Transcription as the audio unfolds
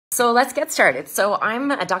So let's get started. So I'm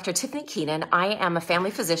Dr. Tiffany Keenan. I am a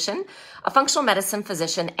family physician, a functional medicine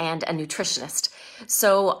physician, and a nutritionist.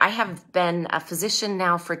 So I have been a physician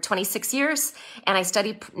now for 26 years, and I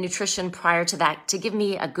studied nutrition prior to that to give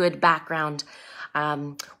me a good background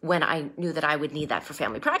when I knew that I would need that for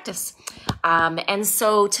family practice. And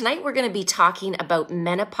so tonight we're going to be talking about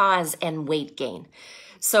menopause and weight gain.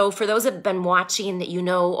 So for those that have been watching, you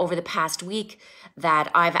know over the past week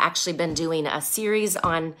that I've actually been doing a series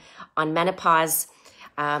on menopause,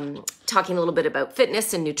 talking a little bit about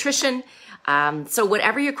fitness and nutrition. So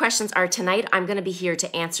whatever your questions are tonight, I'm going to be here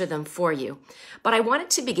to answer them for you. But I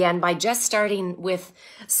wanted to begin by just starting with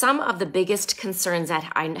some of the biggest concerns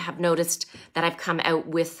that I have noticed that I've come out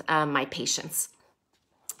with my patients.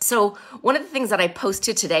 So one of the things that I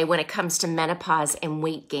posted today when it comes to menopause and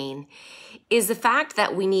weight gain is the fact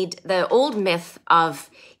that we need the old myth of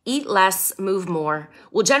eat less, move more.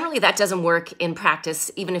 Well, generally that doesn't work in practice,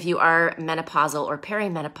 even if you are menopausal or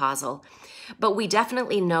perimenopausal. But we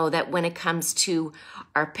definitely know that when it comes to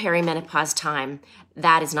our perimenopause time,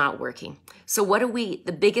 that is not working. So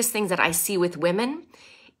the biggest things that I see with women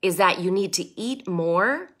is that you need to eat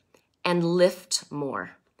more and lift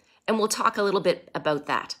more. And we'll talk a little bit about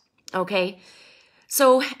that, okay?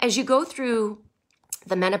 So as you go through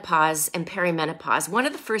the menopause and perimenopause, one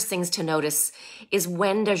of the first things to notice is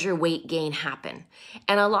when does your weight gain happen?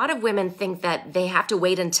 And a lot of women think that they have to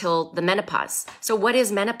wait until the menopause. So what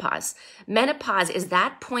is menopause? Menopause is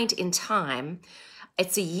that point in time,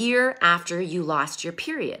 it's a year after you lost your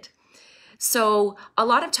period. So a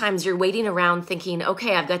lot of times you're waiting around thinking,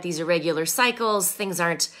 okay, I've got these irregular cycles, things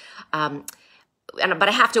aren't, but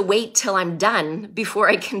I have to wait till I'm done before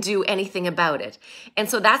I can do anything about it. And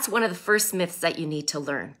so that's one of the first myths that you need to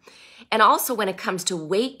learn. And also when it comes to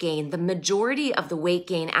weight gain, the majority of the weight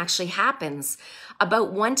gain actually happens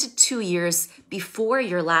about 1 to 2 years before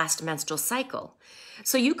your last menstrual cycle.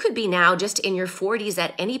 So you could be now just in your 40s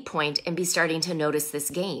at any point and be starting to notice this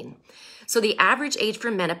gain. So the average age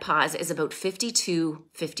for menopause is about 52,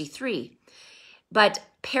 53. But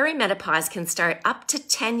perimenopause can start up to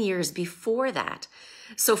 10 years before that.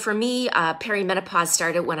 So for me, perimenopause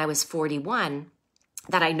started when I was 41,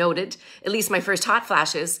 that I noted, at least my first hot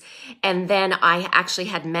flashes. And then I actually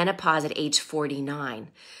had menopause at age 49.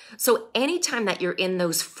 So anytime that you're in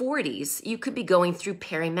those 40s, you could be going through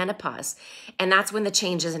perimenopause. And that's when the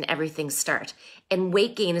changes and everything start. And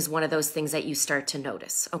weight gain is one of those things that you start to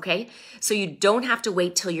notice, okay? So you don't have to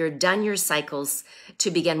wait till you're done your cycles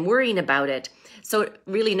to begin worrying about it. So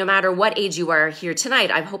really, no matter what age you are here tonight,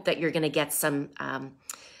 I hope that you're going to get some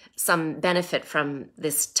benefit from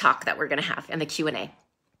this talk that we're going to have and the Q&A.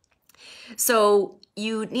 So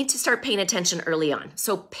you need to start paying attention early on.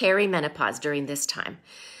 So perimenopause during this time.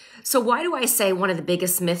 So why do I say one of the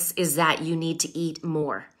biggest myths is that you need to eat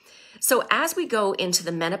more? So as we go into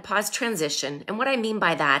the menopause transition, and what I mean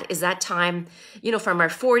by that is that time, from our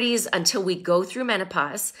 40s until we go through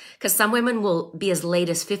menopause, because some women will be as late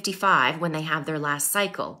as 55 when they have their last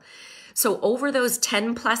cycle. So over those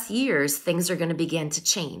 10 plus years, things are going to begin to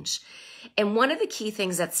change. And one of the key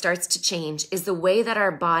things that starts to change is the way that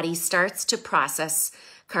our body starts to process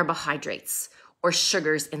carbohydrates or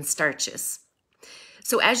sugars and starches.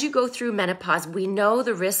 So as you go through menopause, we know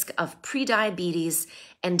the risk of prediabetes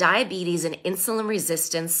and diabetes and insulin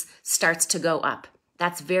resistance starts to go up.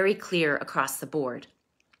 That's very clear across the board.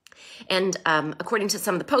 And according to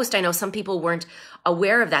some of the posts, I know some people weren't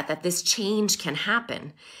aware of that this change can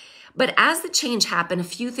happen. But as the change happens, a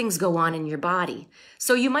few things go on in your body.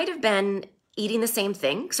 So you might have been eating the same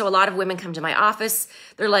thing. So a lot of women come to my office.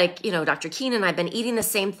 They're like, Dr. Keenan, I've been eating the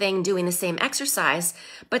same thing, doing the same exercise,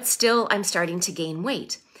 but still I'm starting to gain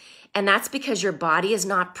weight. And that's because your body is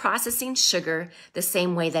not processing sugar the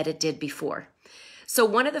same way that it did before. So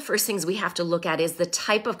one of the first things we have to look at is the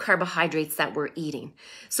type of carbohydrates that we're eating.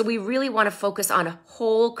 So we really want to focus on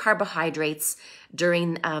whole carbohydrates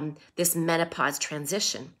during this menopause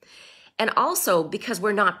transition. And also, because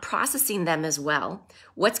we're not processing them as well,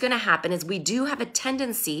 what's going to happen is we do have a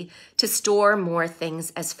tendency to store more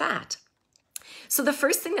things as fat. So the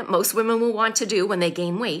first thing that most women will want to do when they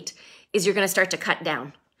gain weight is you're going to start to cut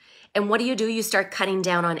down. And what do? You start cutting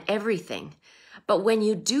down on everything. But when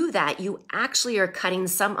you do that, you actually are cutting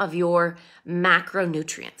some of your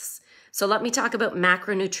macronutrients. So let me talk about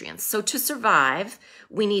macronutrients. So to survive,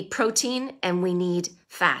 we need protein and we need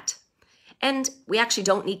fat. And we actually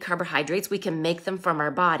don't need carbohydrates. We can make them from our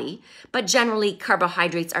body. But generally,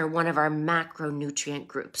 carbohydrates are one of our macronutrient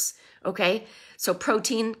groups. Okay? So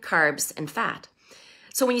protein, carbs, and fat.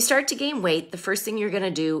 So when you start to gain weight, the first thing you're going to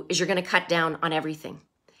do is you're going to cut down on everything.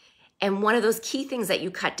 And one of those key things that you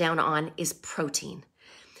cut down on is protein.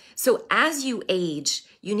 So as you age,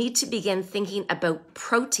 you need to begin thinking about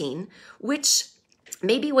protein, which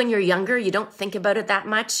maybe when you're younger, you don't think about it that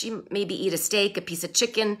much. You maybe eat a steak, a piece of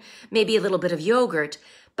chicken, maybe a little bit of yogurt,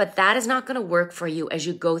 but that is not going to work for you as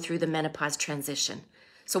you go through the menopause transition.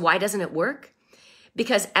 So why doesn't it work?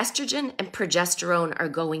 Because estrogen and progesterone are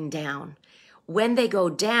going down. When they go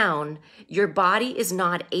down, your body is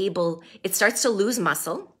not able, it starts to lose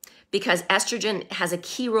muscle because estrogen has a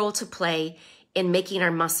key role to play in making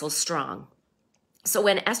our muscles strong. So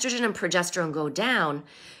when estrogen and progesterone go down,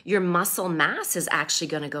 your muscle mass is actually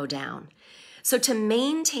going to go down. So to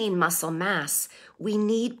maintain muscle mass, we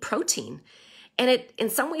need protein. And in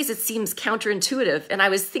some ways, it seems counterintuitive. And I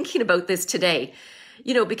was thinking about this today,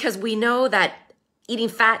 because we know that eating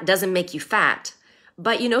fat doesn't make you fat.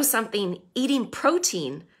 But you know something? Eating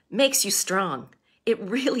protein makes you strong. It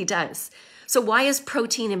really does. So why is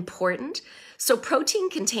protein important? So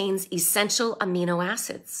protein contains essential amino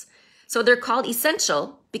acids. So they're called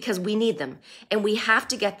essential because we need them and we have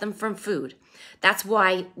to get them from food. That's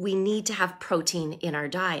why we need to have protein in our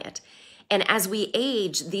diet. And as we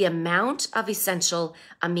age, the amount of essential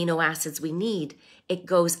amino acids we need, it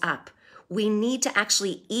goes up. We need to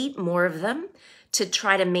actually eat more of them to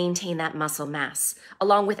try to maintain that muscle mass,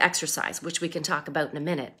 along with exercise, which we can talk about in a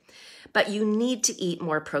minute. But you need to eat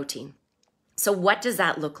more protein. So what does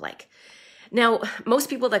that look like? Now, most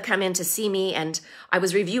people that come in to see me, and I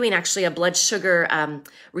was reviewing actually a blood sugar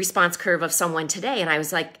response curve of someone today, and I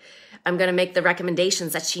was like, I'm going to make the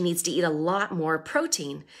recommendations that she needs to eat a lot more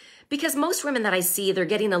protein. Because most women that I see, they're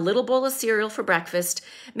getting a little bowl of cereal for breakfast.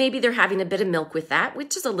 Maybe they're having a bit of milk with that,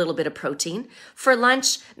 which is a little bit of protein. For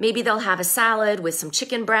lunch, maybe they'll have a salad with some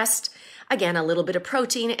chicken breast. Again, a little bit of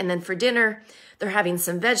protein. And then for dinner, they're having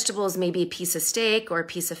some vegetables, maybe a piece of steak or a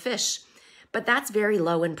piece of fish. But that's very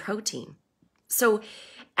low in protein. So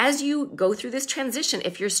as you go through this transition,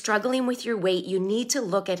 if you're struggling with your weight, you need to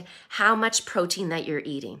look at how much protein that you're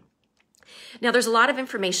eating. Now, there's a lot of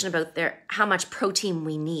information about how much protein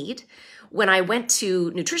we need. When I went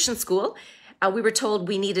to nutrition school, we were told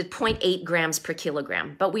we needed 0.8 grams per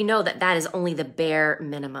kilogram, but we know that that is only the bare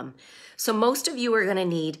minimum. So most of you are going to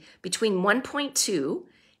need between 1.2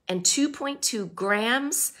 and 2.2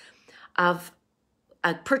 grams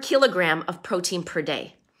per kilogram of protein per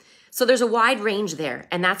day. So there's a wide range there,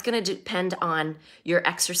 and that's going to depend on your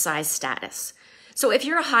exercise status. So if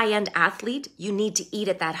you're a high-end athlete, you need to eat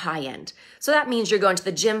at that high end. So that means you're going to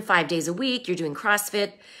the gym 5 days a week, you're doing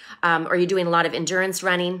CrossFit, or you're doing a lot of endurance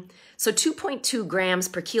running. So 2.2 grams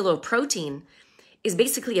per kilo of protein is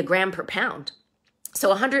basically a gram per pound. So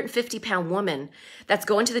a 150-pound woman that's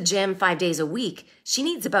going to the gym 5 days a week, she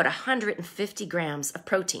needs about 150 grams of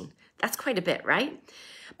protein. That's quite a bit, right?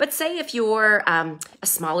 But say if you're a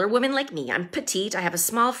smaller woman like me, I'm petite, I have a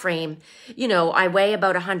small frame, I weigh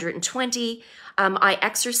about 120, I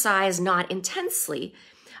exercise not intensely,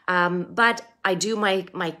 but I do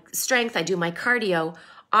my strength, I do my cardio,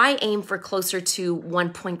 I aim for closer to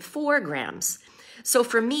 1.4 grams. So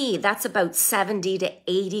for me, that's about 70 to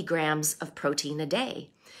 80 grams of protein a day.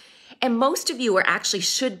 And most of you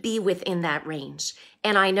should be within that range.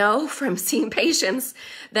 And I know from seeing patients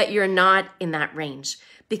that you're not in that range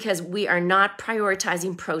because we are not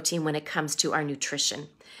prioritizing protein when it comes to our nutrition.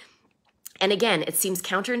 And again, it seems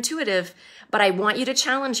counterintuitive, but I want you to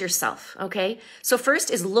challenge yourself, okay? So first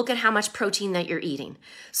is look at how much protein that you're eating.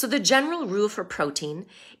 So the general rule for protein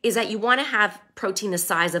is that you want to have protein the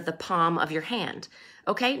size of the palm of your hand,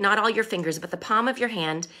 okay? Not all your fingers, but the palm of your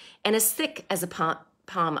hand and as thick as the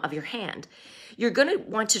palm of your hand. You're going to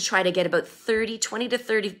want to try to get about 20 to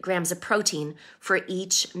 30 grams of protein for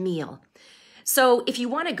each meal. So if you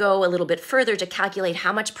want to go a little bit further to calculate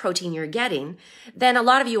how much protein you're getting, then a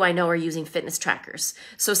lot of you I know are using fitness trackers.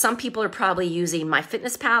 So some people are probably using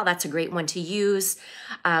MyFitnessPal. That's a great one to use.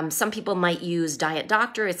 Some people might use Diet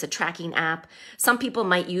Doctor. It's a tracking app. Some people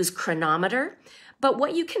might use Chronometer. But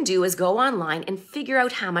what you can do is go online and figure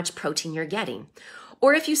out how much protein you're getting.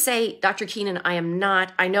 Or if you say, Dr. Keenan, I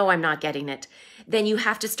know I'm not getting it, then you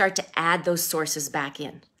have to start to add those sources back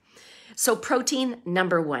in. So protein,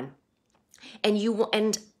 number one.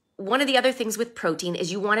 And one of the other things with protein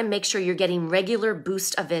is you want to make sure you're getting regular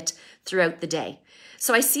boost of it throughout the day.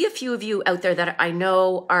 So I see a few of you out there that I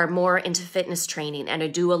know are more into fitness training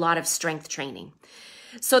and do a lot of strength training.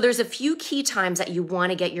 So there's a few key times that you want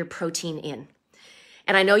to get your protein in.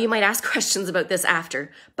 And I know you might ask questions about this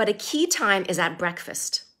after, but a key time is at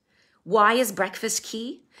breakfast. Why is breakfast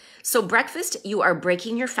key? So breakfast, you are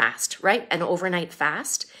breaking your fast, right? An overnight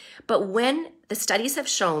fast. But when the studies have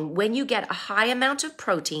shown, when you get a high amount of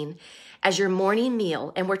protein as your morning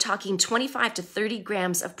meal, and we're talking 25 to 30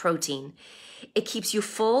 grams of protein, it keeps you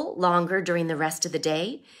full longer during the rest of the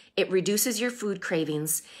day. It reduces your food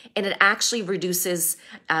cravings, and it actually reduces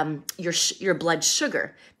your blood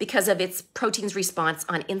sugar because of its protein's response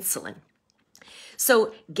on insulin.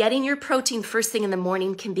 So getting your protein first thing in the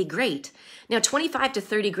morning can be great. Now, 25 to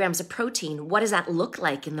 30 grams of protein, what does that look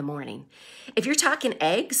like in the morning? If you're talking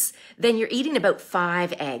eggs, then you're eating about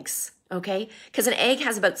 5 eggs, okay? Because an egg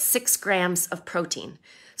has about 6 grams of protein.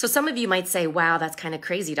 So some of you might say, wow, that's kind of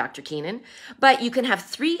crazy, Dr. Keenan. But you can have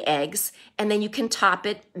 3 eggs, and then you can top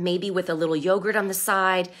it maybe with a little yogurt on the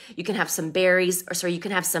side. You can have some berries, you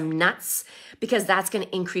can have some nuts, because that's going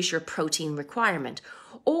to increase your protein requirement.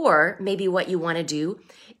 Or maybe what you want to do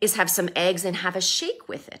is have some eggs and have a shake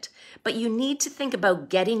with it. But you need to think about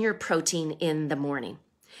getting your protein in the morning.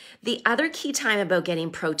 The other key time about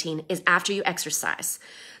getting protein is after you exercise.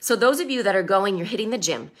 So those of you that are going, you're hitting the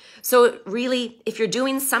gym. So really, if you're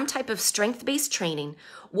doing some type of strength-based training,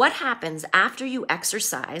 what happens after you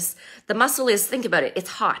exercise? The muscle is, think about it,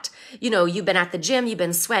 it's hot. You know, you've been at the gym, you've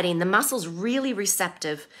been sweating. The muscle's really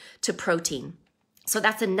receptive to protein. So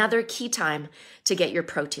that's another key time to get your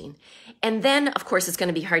protein. And then, of course, it's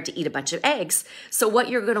going to be hard to eat a bunch of eggs. So what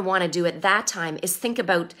you're going to want to do at that time is think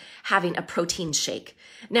about having a protein shake.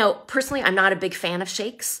 Now, personally, I'm not a big fan of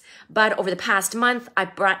shakes, but over the past month, I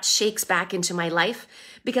brought shakes back into my life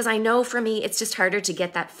because I know for me, it's just harder to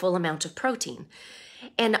get that full amount of protein.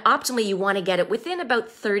 And optimally, you want to get it within about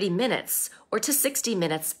 30 minutes or to 60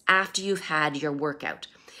 minutes after you've had your workout.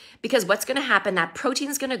 Because what's going to happen, that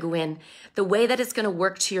protein is going to go in the way that it's going to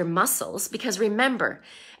work to your muscles. Because remember,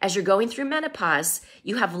 as you're going through menopause,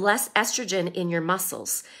 you have less estrogen in your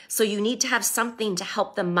muscles. So you need to have something to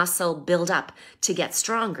help the muscle build up to get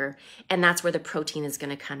stronger. And that's where the protein is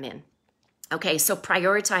going to come in. Okay, so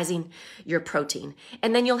prioritizing your protein.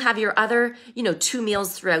 And then you'll have your other, 2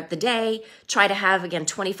 meals throughout the day. Try to have, again,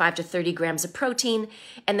 25 to 30 grams of protein.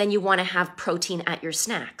 And then you want to have protein at your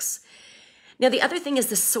snacks. Now, the other thing is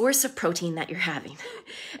the source of protein that you're having.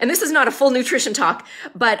 And this is not a full nutrition talk,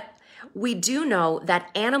 but we do know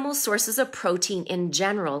that animal sources of protein in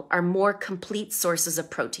general are more complete sources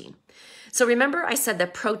of protein. So remember I said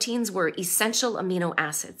that proteins were essential amino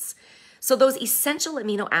acids. So those essential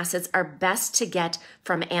amino acids are best to get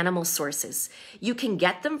from animal sources. You can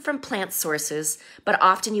get them from plant sources, but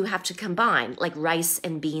often you have to combine like rice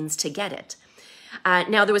and beans to get it.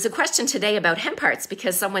 Now, there was a question today about hemp hearts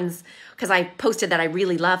because I posted that I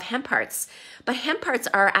really love hemp hearts. But hemp hearts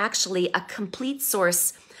are actually a complete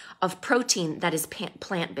source of protein that is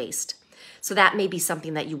plant-based. So that may be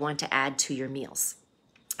something that you want to add to your meals.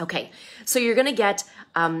 Okay, so you're going to get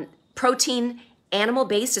protein.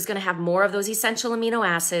 Animal-based is going to have more of those essential amino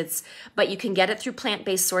acids, but you can get it through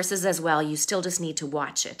plant-based sources as well. You still just need to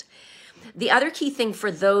watch it. The other key thing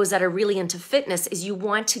for those that are really into fitness is you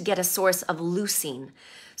want to get a source of leucine.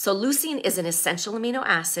 So leucine is an essential amino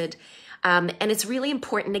acid, and it's really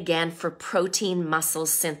important, again, for protein muscle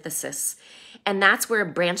synthesis. And that's where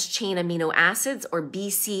branched chain amino acids, or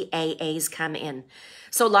BCAAs, come in.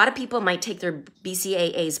 So a lot of people might take their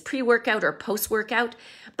BCAAs pre-workout or post-workout,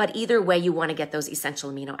 but either way, you want to get those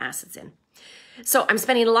essential amino acids in. So I'm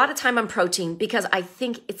spending a lot of time on protein because I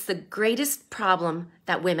think it's the greatest problem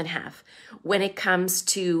that women have when it comes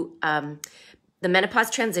to the menopause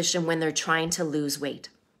transition when they're trying to lose weight.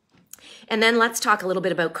 And then let's talk a little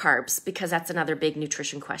bit about carbs because that's another big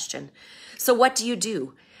nutrition question. So what do you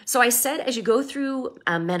do? So I said as you go through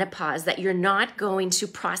menopause that you're not going to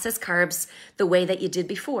process carbs the way that you did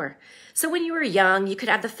before. So when you were young, you could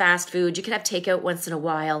have the fast food, you could have takeout once in a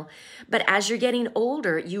while. But as you're getting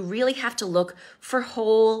older, you really have to look for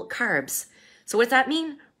whole carbs. So what does that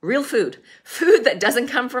mean? Real food, food that doesn't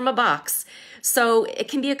come from a box. So it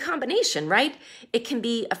can be a combination, right? It can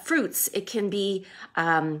be fruits. It can be,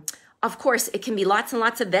 of course, it can be lots and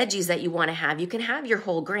lots of veggies that you want to have. You can have your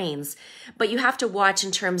whole grains, but you have to watch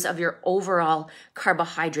in terms of your overall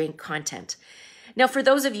carbohydrate content. Now, for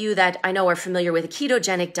those of you that I know are familiar with a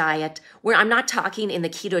ketogenic diet, where I'm not talking in the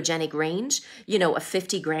ketogenic range, of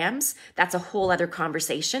 50 grams, that's a whole other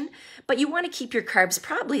conversation, but you want to keep your carbs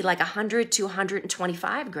probably like 100 to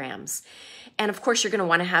 125 grams. And of course, you're going to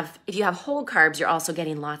want to have, if you have whole carbs, you're also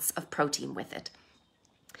getting lots of protein with it.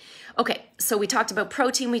 Okay, so we talked about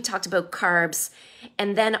protein, we talked about carbs,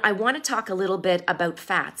 and then I want to talk a little bit about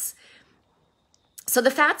fats. So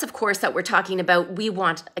the fats, of course, that we're talking about, we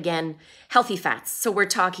want, again, healthy fats. So we're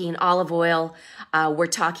talking olive oil, we're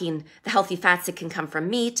talking the healthy fats that can come from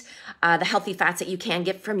meat, the healthy fats that you can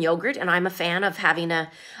get from yogurt. And I'm a fan of having a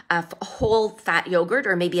whole fat yogurt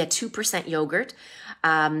or maybe a 2% yogurt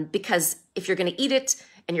because if you're going to eat it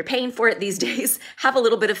and you're paying for it these days, have a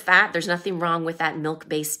little bit of fat. There's nothing wrong with that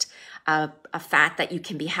milk-based fat that you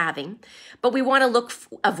can be having. But we want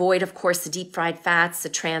to avoid, of course, the deep fried fats, the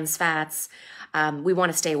trans fats. We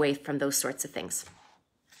want to stay away from those sorts of things.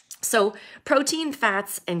 So protein,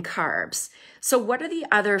 fats, and carbs. So what are the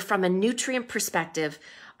other, from a nutrient perspective,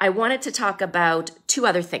 I wanted to talk about two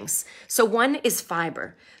other things. So one is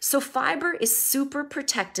fiber. So fiber is super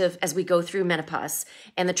protective as we go through menopause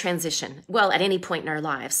and the transition, well, at any point in our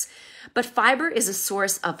lives. But fiber is a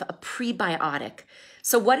source of a prebiotic.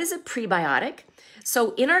 So what is a prebiotic?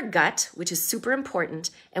 So in our gut, which is super important,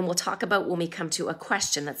 and we'll talk about when we come to a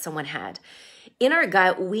question that someone had, in our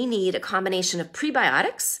gut, we need a combination of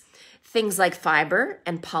prebiotics, things like fiber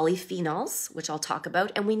and polyphenols, which I'll talk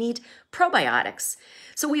about, and we need probiotics.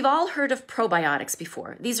 So we've all heard of probiotics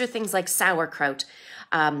before. These are things like sauerkraut,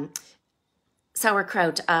 kombucha,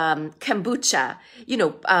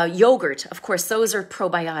 yogurt. Of course, those are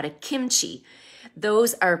probiotic. Kimchi,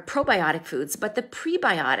 those are probiotic foods. But the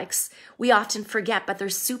prebiotics, we often forget, but they're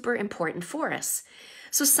super important for us.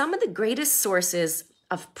 So some of the greatest sources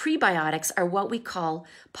of prebiotics are what we call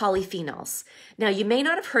polyphenols. Now, you may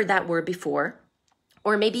not have heard that word before,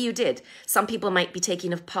 or maybe you did. Some people might be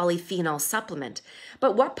taking a polyphenol supplement.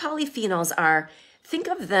 But what polyphenols are, think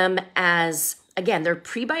of them as, again, they're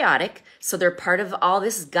prebiotic, so they're part of all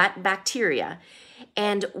this gut bacteria.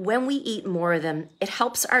 And when we eat more of them, it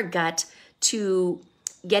helps our gut to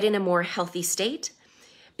get in a more healthy state.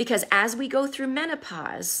 Because as we go through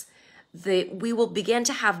menopause, we will begin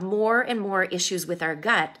to have more and more issues with our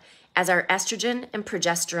gut as our estrogen and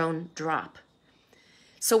progesterone drop.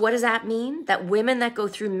 So what does that mean? That women that go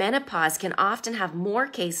through menopause can often have more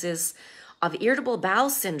cases of irritable bowel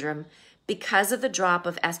syndrome because of the drop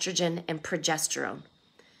of estrogen and progesterone.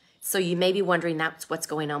 So you may be wondering, that's what's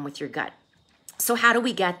going on with your gut. So how do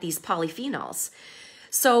we get these polyphenols?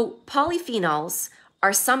 So polyphenols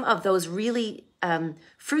are some of those really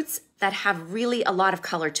fruits that have really a lot of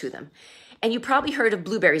color to them. And you probably heard of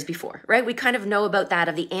blueberries before, right? We kind of know about that,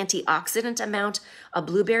 of the antioxidant amount of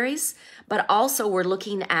blueberries, but also we're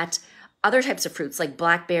looking at other types of fruits like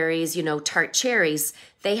blackberries, tart cherries.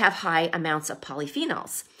 They have high amounts of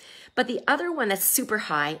polyphenols. But the other one that's super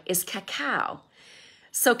high is cacao.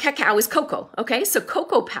 So cacao is cocoa, okay? So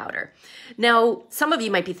cocoa powder. Now, some of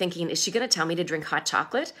you might be thinking, is she going to tell me to drink hot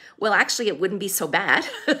chocolate? Well, actually, it wouldn't be so bad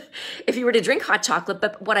if you were to drink hot chocolate,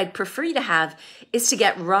 but what I'd prefer you to have is to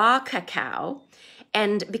get raw cacao.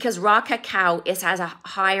 And because raw cacao has a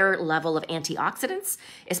higher level of antioxidants,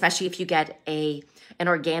 especially if you get an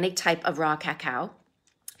organic type of raw cacao.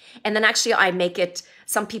 And then actually I make it,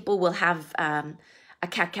 some people will have a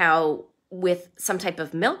cacao with some type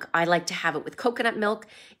of milk. I like to have it with coconut milk.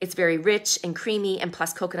 It's very rich and creamy, and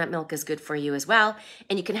plus coconut milk is good for you as well.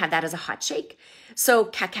 And you can have that as a hot shake. So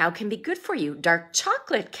cacao can be good for you. Dark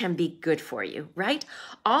chocolate can be good for you, right?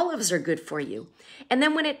 Olives are good for you. And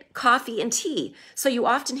then coffee and tea. So you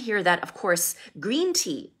often hear that, of course, green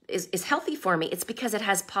tea is healthy for me. It's because it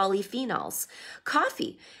has polyphenols.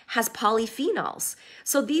 Coffee has polyphenols.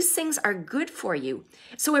 So these things are good for you.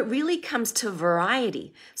 So it really comes to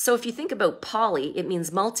variety. So if you think about poly, it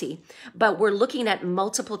means multi, but we're looking at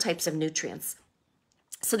multiple types of nutrients.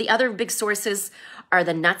 So the other big sources are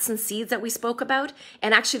the nuts and seeds that we spoke about.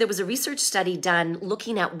 And actually there was a research study done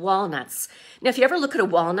looking at walnuts. Now, if you ever look at a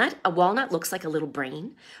walnut looks like a little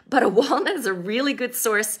brain, but a walnut is a really good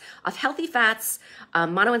source of healthy fats,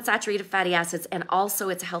 monounsaturated fatty acids, and also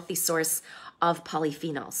it's a healthy source of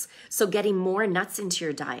polyphenols. So getting more nuts into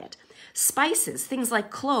your diet. Spices, things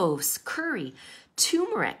like cloves, curry,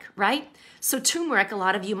 turmeric, right? So turmeric, a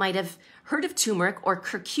lot of you might have heard of turmeric or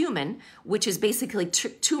curcumin, which is basically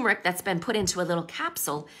turmeric that's been put into a little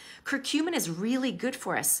capsule. Curcumin is really good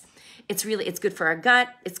for us. It's good for our gut,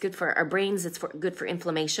 it's good for our brains, good for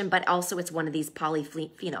inflammation, but also it's one of these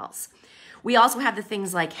polyphenols. We also have the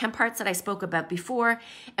things like hemp hearts that I spoke about before,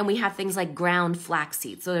 and we have things like ground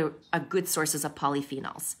flaxseed. So they're good sources of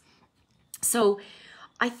polyphenols. So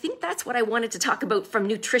I think that's what I wanted to talk about from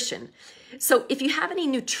nutrition. So if you have any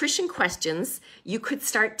nutrition questions, you could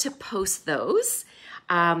start to post those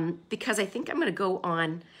because I think I'm going to go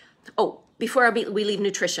on. Oh, before we leave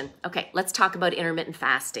nutrition. Okay, let's talk about intermittent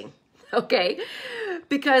fasting. Okay,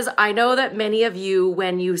 because I know that many of you,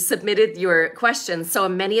 when you submitted your questions, so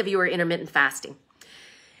many of you are intermittent fasting.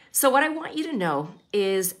 So what I want you to know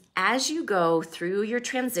is as you go through your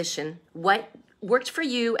transition, what worked for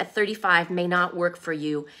you at 35 may not work for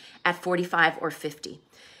you at 45 or 50.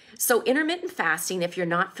 So intermittent fasting, if you're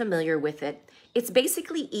not familiar with it, it's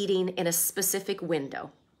basically eating in a specific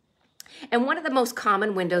window. And one of the most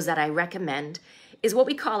common windows that I recommend is what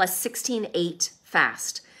we call a 16-8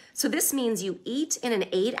 fast. So this means you eat in an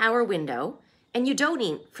 8-hour window and you don't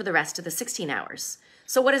eat for the rest of the 16 hours.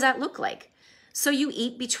 So what does that look like? So you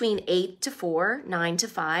eat between 8 to 4, 9 to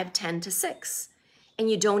 5, 10 to 6, and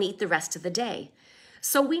you don't eat the rest of the day.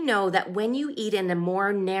 So we know that when you eat in a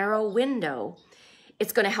more narrow window,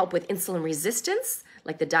 it's going to help with insulin resistance,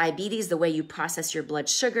 like the diabetes, the way you process your blood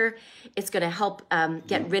sugar. It's going to help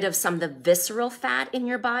get rid of some of the visceral fat in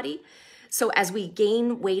your body. So as we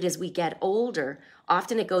gain weight as we get older,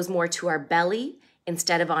 often it goes more to our belly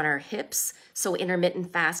instead of on our hips. So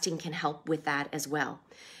intermittent fasting can help with that as well.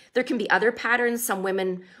 There can be other patterns. Some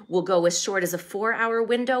women will go as short as a 4-hour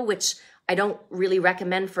window, which I don't really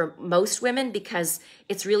recommend for most women because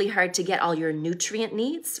it's really hard to get all your nutrient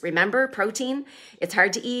needs. Remember, protein, it's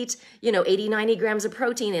hard to eat, 80, 90 grams of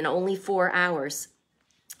protein in only 4 hours.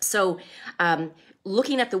 So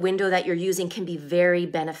looking at the window that you're using can be very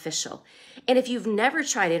beneficial. And if you've never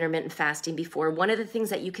tried intermittent fasting before, one of the things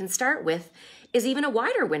that you can start with is even a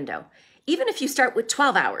wider window. Even if you start with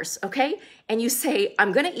 12 hours, okay? And you say,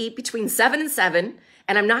 I'm gonna eat between 7 and 7,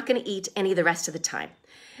 and I'm not gonna eat any the rest of the time.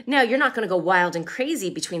 Now, you're not gonna go wild and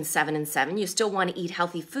crazy between 7 and 7. You still wanna eat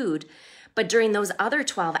healthy food. But during those other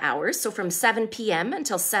 12 hours, so from 7 p.m.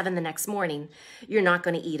 until 7 the next morning, you're not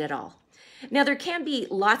gonna eat at all. Now, there can be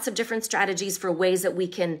lots of different strategies for ways that we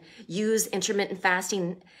can use intermittent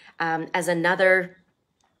fasting as another.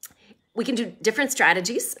 We can do different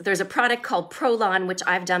strategies. There's a product called Prolon, which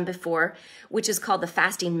I've done before, which is called the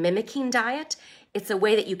fasting mimicking diet. It's a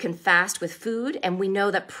way that you can fast with food, and we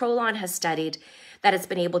know that Prolon has studied that it's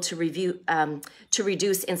been able to reduce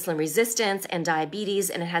insulin resistance and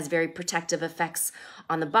diabetes, and it has very protective effects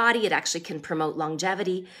on the body. It actually can promote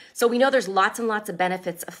longevity. So we know there's lots and lots of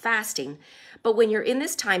benefits of fasting. But when you're in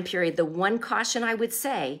this time period, the one caution I would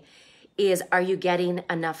say is, are you getting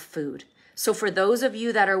enough food? So for those of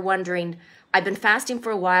you that are wondering, I've been fasting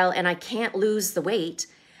for a while and I can't lose the weight,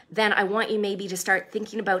 then I want you maybe to start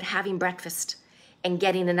thinking about having breakfast and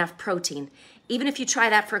getting enough protein. Even if you try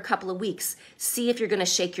that for a couple of weeks, see if you're gonna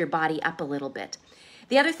shake your body up a little bit.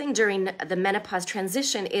 The other thing during the menopause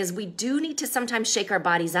transition is we do need to sometimes shake our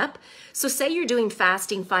bodies up. So say you're doing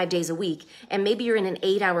fasting 5 days a week and maybe you're in an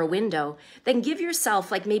 8-hour window, then give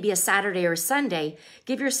yourself, like maybe a Saturday or a Sunday,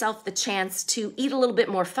 give yourself the chance to eat a little bit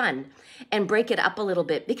more fun and break it up a little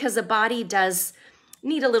bit, because the body does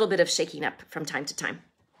need a little bit of shaking up from time to time.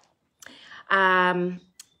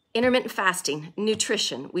 Intermittent fasting,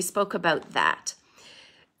 nutrition, we spoke about that.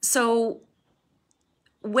 So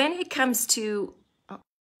when it comes to,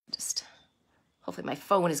 hopefully my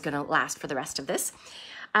phone is gonna last for the rest of this.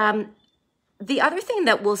 The other thing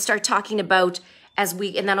that we'll start talking about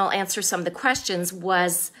and then I'll answer some of the questions,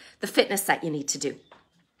 was the fitness that you need to do.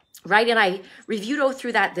 Right, and I reviewed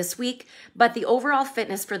through that this week, but the overall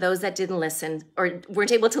fitness for those that didn't listen or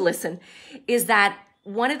weren't able to listen is that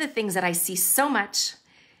one of the things that I see so much,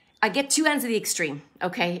 I get two ends of the extreme,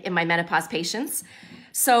 okay, in my menopause patients.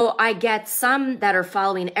 So I get some that are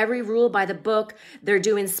following every rule by the book. They're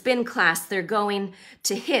doing spin class, they're going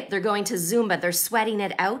to HIIT, they're going to Zumba, they're sweating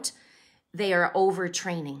it out. They are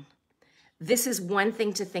overtraining. This is one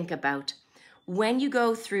thing to think about. When you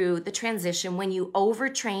go through the transition, when you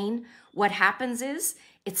overtrain, what happens is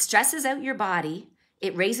it stresses out your body,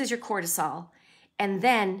 it raises your cortisol, and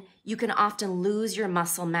then you can often lose your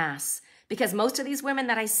muscle mass. Because most of these women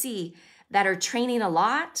that I see that are training a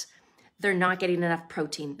lot, they're not getting enough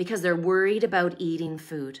protein because they're worried about eating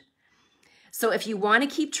food. So if you want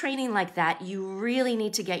to keep training like that, you really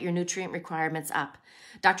need to get your nutrient requirements up.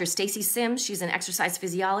 Dr. Stacy Sims, she's an exercise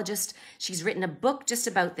physiologist. She's written a book just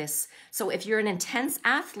about this. So if you're an intense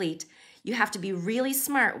athlete, you have to be really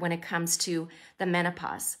smart when it comes to the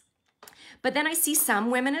menopause. But then I see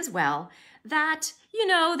some women as well that,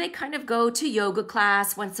 they kind of go to yoga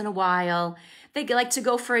class once in a while. They like to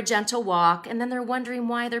go for a gentle walk, and then they're wondering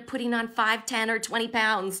why they're putting on 5, 10, or 20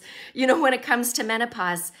 pounds, when it comes to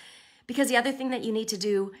menopause. Because the other thing that you need to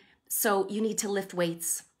do, so you need to lift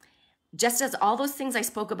weights. Just as all those things I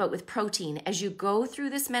spoke about with protein, as you go through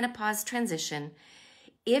this menopause transition,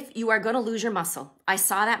 if you are going to lose your muscle, I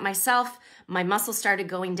saw that myself, my muscle started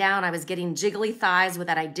going down, I was getting jiggly thighs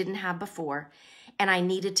that I didn't have before, and I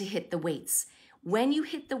needed to hit the weights. When you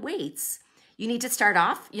hit the weights, you need to start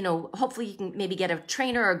off, hopefully you can maybe get a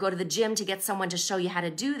trainer or go to the gym to get someone to show you how to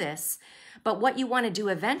do this. But what you want to do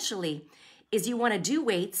eventually is you want to do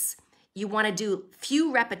weights, you want to do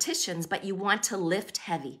few repetitions, but you want to lift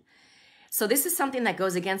heavy. So this is something that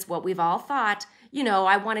goes against what we've all thought.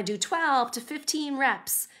 I want to do 12 to 15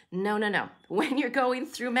 reps. No, no, no. When you're going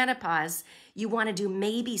through menopause, you want to do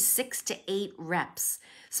maybe 6 to 8 reps.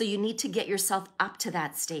 So you need to get yourself up to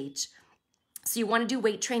that stage. So you want to do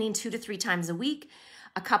weight training 2 to 3 times a week,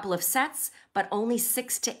 a couple of sets, but only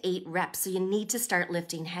 6 to 8 reps. So you need to start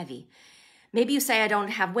lifting heavy. Maybe you say, I don't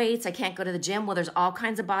have weights, I can't go to the gym. Well, there's all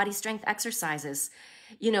kinds of body strength exercises.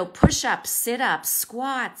 Push-ups, sit-ups,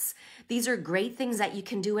 squats. These are great things that you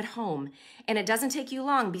can do at home. And it doesn't take you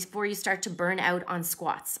long before you start to burn out on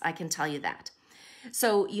squats. I can tell you that.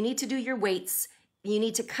 So you need to do your weights. You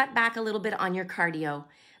need to cut back a little bit on your cardio.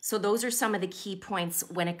 So those are some of the key points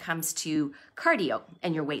when it comes to cardio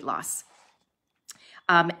and your weight loss.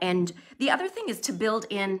 And the other thing is to build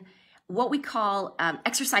in what we call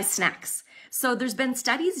exercise snacks. So there's been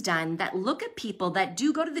studies done that look at people that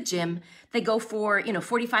do go to the gym. They go for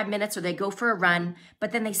 45 minutes or they go for a run,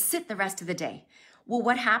 but then they sit the rest of the day. Well,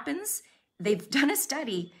 what happens? They've done a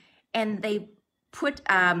study and they put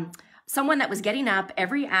someone that was getting up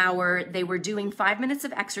every hour. They were doing 5 minutes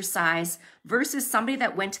of exercise versus somebody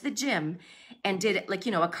that went to the gym and did a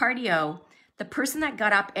cardio. The person that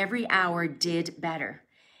got up every hour did better.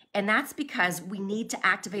 And that's because we need to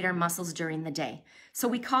activate our muscles during the day. So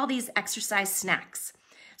we call these exercise snacks.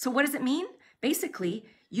 So what does it mean? Basically,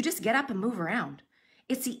 you just get up and move around.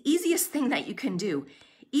 It's the easiest thing that you can do.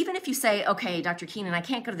 Even if you say, okay, Dr. Keenan, I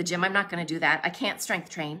can't go to the gym. I'm not going to do that. I can't strength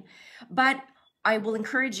train. But I will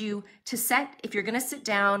encourage you to if you're going to sit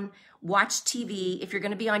down, watch TV, if you're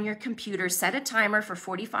going to be on your computer, set a timer for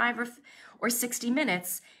 45 or 60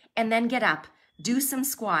 minutes, and then get up. Do some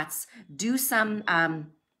squats. Do some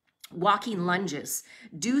walking lunges,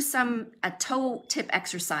 do some toe tip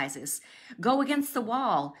exercises, go against the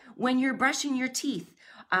wall when you're brushing your teeth.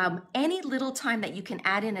 Any little time that you can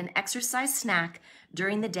add in an exercise snack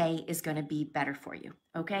during the day is going to be better for you,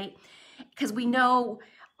 okay? Because we know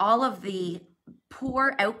all of the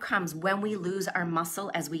poor outcomes when we lose our muscle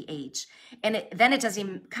as we age. And then it doesn't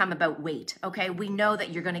even come about weight, okay? We know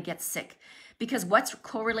that you're going to get sick because what's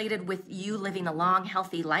correlated with you living a long,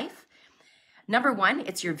 healthy life? Number one,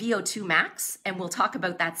 it's your VO2 max, and we'll talk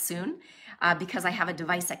about that soon because I have a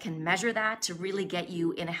device that can measure that to really get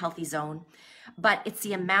you in a healthy zone. But it's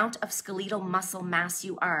the amount of skeletal muscle mass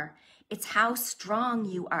you are. It's how strong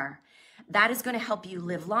you are. That is going to help you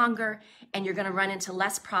live longer, and you're going to run into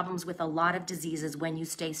less problems with a lot of diseases when you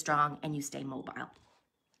stay strong and you stay mobile.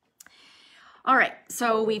 All right,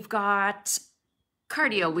 so we've got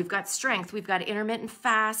cardio, we've got strength, we've got intermittent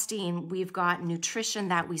fasting, we've got nutrition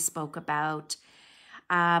that we spoke about.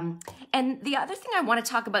 And the other thing I want to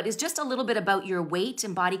talk about is just a little bit about your weight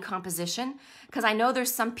and body composition, because I know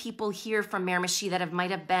there's some people here from Miramichi that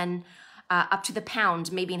might have been up to the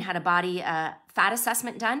pound, maybe and had a body fat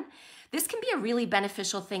assessment done. This can be a really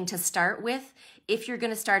beneficial thing to start with if you're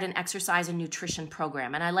going to start an exercise and nutrition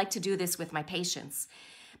program. And I like to do this with my patients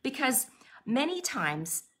because many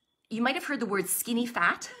times you might have heard the word skinny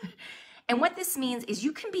fat. And what this means is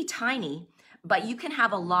you can be tiny, but you can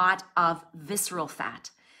have a lot of visceral fat.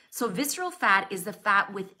 So visceral fat is the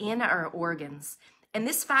fat within our organs. And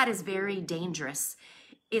this fat is very dangerous.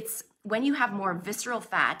 It's when you have more visceral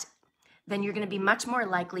fat, then you're going to be much more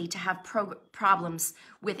likely to have problems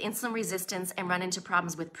with insulin resistance and run into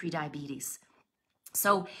problems with prediabetes.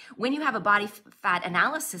 So when you have a body fat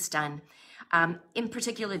analysis done, in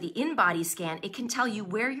particular the in-body scan, it can tell you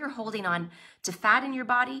where you're holding on to fat in your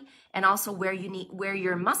body and also where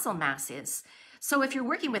your muscle mass is. So if you're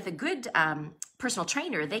working with a good personal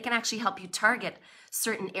trainer, they can actually help you target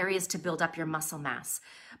certain areas to build up your muscle mass.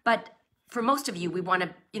 But for most of you, we want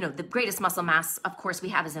to, the greatest muscle mass, of course, we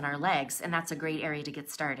have is in our legs, and that's a great area to get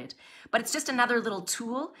started. But it's just another little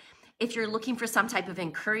tool if you're looking for some type of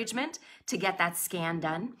encouragement to get that scan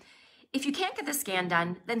done. If you can't get the scan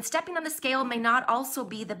done, then stepping on the scale may not also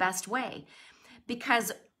be the best way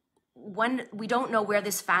because we don't know where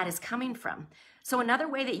this fat is coming from. So another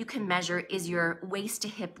way that you can measure is your waist to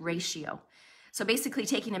hip ratio. So basically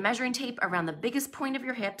taking a measuring tape around the biggest point of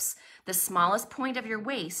your hips, the smallest point of your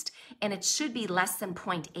waist, and it should be less than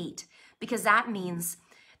 0.8 because that means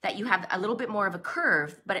that you have a little bit more of a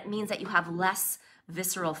curve, but it means that you have less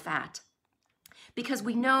visceral fat. Because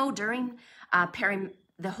we know during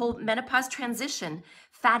the whole menopause transition,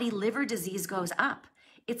 fatty liver disease goes up.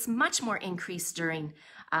 It's much more increased during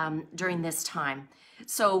this time.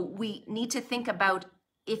 So we need to think about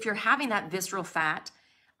if you're having that visceral fat,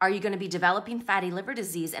 are you going to be developing fatty liver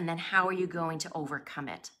disease, and then how are you going to overcome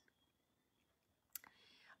it?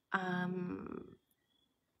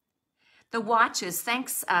 The watches,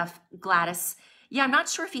 thanks Gladys. Yeah, I'm not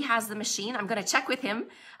sure if he has the machine. I'm going to check with him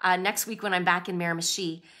next week when I'm back in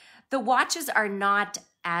Miramichi. The watches are not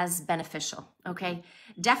as beneficial, okay?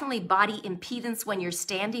 Definitely body impedance when you're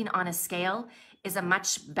standing on a scale is a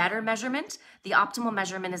much better measurement. The optimal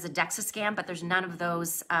measurement is a DEXA scan, but there's none of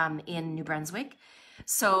those in New Brunswick.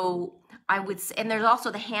 So I would say, and there's also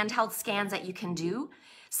the handheld scans that you can do.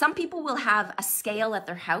 Some people will have a scale at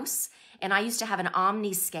their house, and I used to have an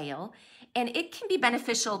Omni scale, and it can be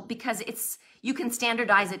beneficial because you can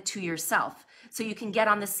standardize it to yourself. So you can get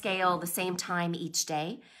on the scale the same time each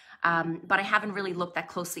day. But I haven't really looked that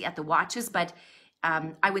closely at the watches, but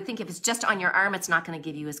I would think if it's just on your arm, it's not going to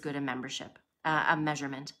give you as good a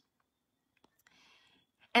measurement.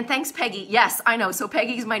 And thanks, Peggy. Yes, I know. So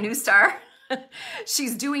Peggy's my new star.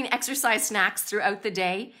 She's doing exercise snacks throughout the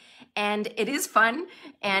day, and it is fun.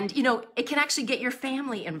 And, you know, it can actually get your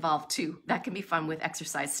family involved too. That can be fun with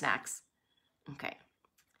exercise snacks. Okay.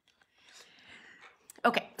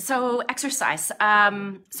 Okay, so exercise.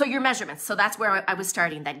 So your measurements. So that's where I was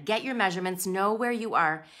starting. That get your measurements, know where you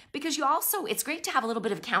are, because it's great to have a little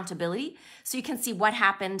bit of accountability so you can see what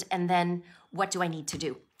happened and then what do I need to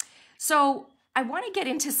do. So I want to get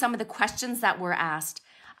into some of the questions that were asked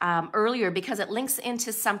earlier because it links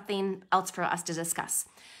into something else for us to discuss.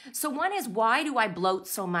 So one is, why do I bloat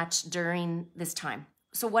so much during this time?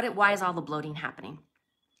 So why is all the bloating happening?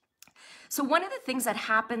 So one of the things that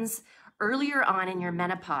happens earlier on in your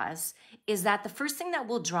menopause is that the first thing that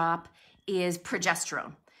will drop is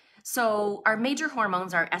progesterone. So our major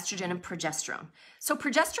hormones are estrogen and progesterone. So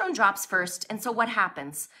progesterone drops first, and so what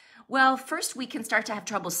happens? Well, first we can start to have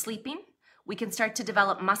trouble sleeping, we can start to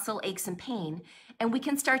develop muscle aches and pain, and we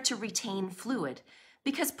can start to retain fluid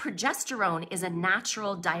because progesterone is a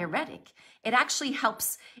natural diuretic. It actually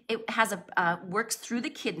helps, works through the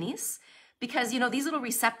kidneys because, you know, these little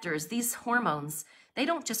receptors, these hormones, they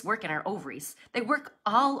don't just work in our ovaries. They work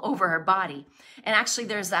all over our body. And actually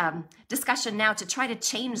there's discussion now to try to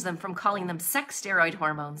change them from calling them sex steroid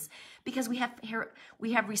hormones because we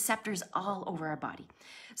have receptors all over our body.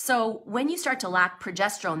 So when you start to lack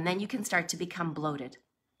progesterone, then you can start to become bloated.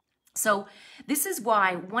 So this is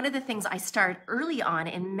why one of the things I start early on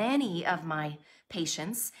in many of my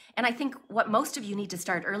patients, and I think what most of you need to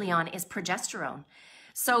start early on is progesterone.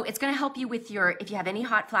 So it's going to help you with if you have any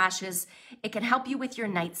hot flashes, it can help you with your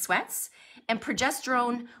night sweats. And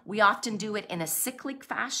progesterone, we often do it in a cyclic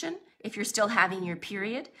fashion if you're still having your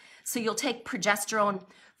period. So you'll take progesterone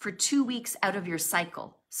for 2 weeks out of your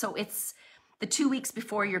cycle. So it's the 2 weeks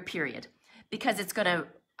before your period because it's going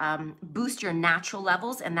to boost your natural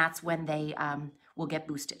levels, and that's when they will get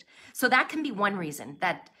boosted. So that can be one reason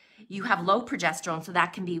that you have low progesterone, so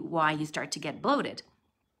that can be why you start to get bloated.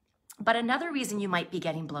 But another reason you might be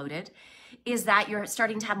getting bloated is that you're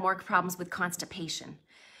starting to have more problems with constipation.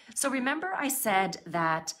 So remember I said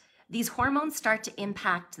that these hormones start to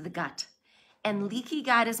impact the gut, and leaky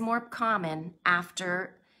gut is more common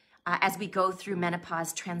as we go through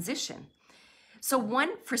menopause transition. So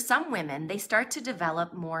for some women, they start to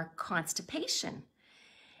develop more constipation.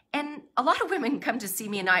 And a lot of women come to see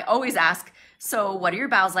me and I always ask, so what are your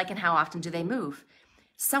bowels like and how often do they move?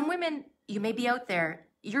 Some women, you may be out there,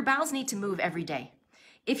 your bowels need to move every day.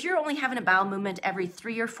 If you're only having a bowel movement every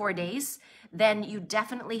 3 or 4 days, then you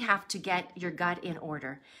definitely have to get your gut in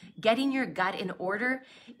order. Getting your gut in order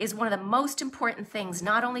is one of the most important things,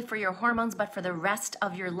 not only for your hormones, but for the rest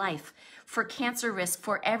of your life, for cancer risk,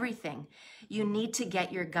 for everything. You need to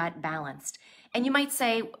get your gut balanced. And you might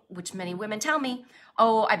say, which many women tell me,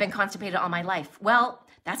 oh, I've been constipated all my life. Well,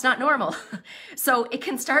 that's not normal. So it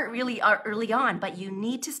can start really early on, but you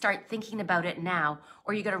need to start thinking about it now,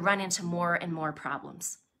 or you're going to run into more and more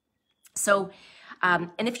problems. So,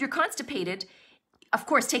 and if you're constipated, of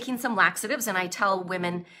course, taking some laxatives, and I tell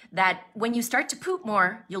women that when you start to poop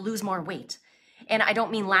more, you'll lose more weight. And I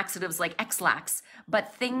don't mean laxatives like X-Lax,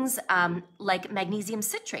 but things like magnesium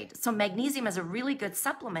citrate. So magnesium is a really good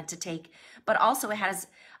supplement to take, but also it has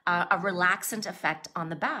a relaxant effect on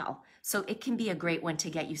the bowel. So it can be a great one to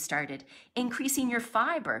get you started. Increasing your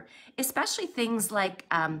fiber, especially things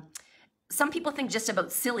like, some people think just about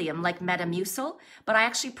psyllium, like Metamucil, but I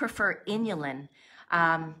actually prefer inulin.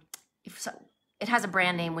 It has a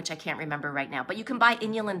brand name, which I can't remember right now, but you can buy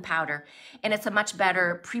inulin powder, and it's a much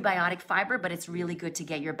better prebiotic fiber, but it's really good to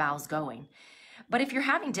get your bowels going. But if you're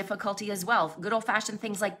having difficulty as well, good old-fashioned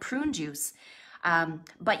things like prune juice,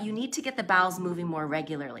 but you need to get the bowels moving more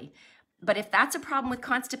regularly. But if that's a problem with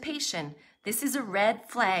constipation, this is a red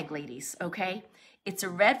flag, ladies, okay? It's a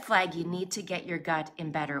red flag. You need to get your gut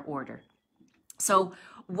in better order. So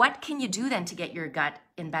what can you do then to get your gut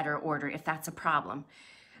in better order if that's a problem?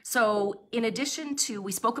 So in addition to,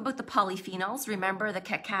 we spoke about the polyphenols, remember the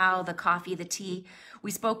cacao, the coffee, the tea.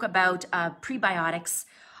 We spoke about prebiotics.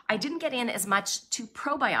 I didn't get in as much to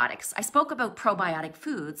probiotics. I spoke about probiotic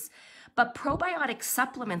foods, but probiotic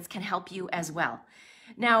supplements can help you as well.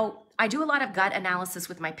 Now, I do a lot of gut analysis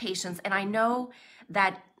with my patients, and I know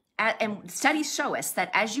that, and studies show us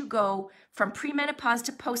that as you go from premenopause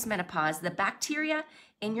to postmenopause, the bacteria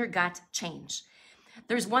in your gut change.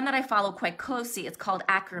 There's one that I follow quite closely. It's called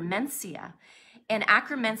Akkermansia. And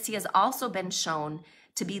Akkermansia has also been shown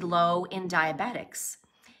to be low in diabetics.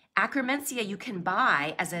 Akkermansia you can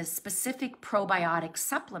buy as a specific probiotic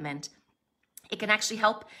supplement. It can actually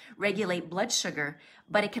help regulate blood sugar,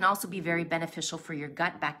 but it can also be very beneficial for your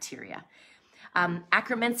gut bacteria.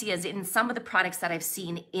 Akkermansia is in some of the products that I've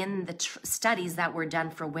seen in the studies that were done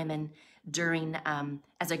for women during,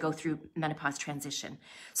 as I go through menopause transition.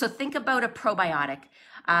 So think about a probiotic.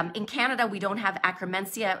 In Canada, we don't have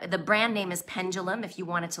Akkermansia. The brand name is Pendulum if you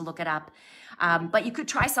wanted to look it up. But you could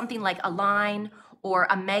try something like Align or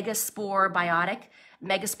a Megaspore Biotic.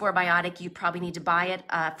 Megaspore Biotic, you probably need to buy it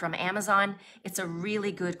from Amazon. It's a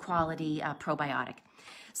really good quality probiotic.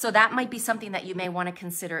 So that might be something that you may want to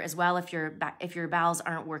consider as well if your bowels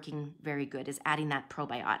aren't working very good, is adding that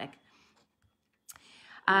probiotic.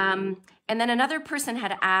 And then another person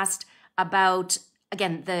had asked about,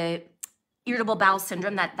 again, the irritable bowel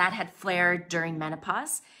syndrome that had flared during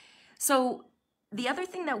menopause. So the other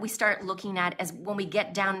thing that we start looking at is when we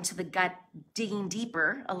get down into the gut, digging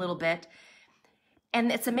deeper a little bit,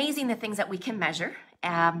 and it's amazing the things that we can measure.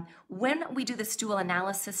 When we do the stool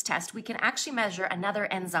analysis test, we can actually measure another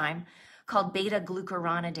enzyme called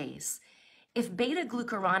beta-glucuronidase. If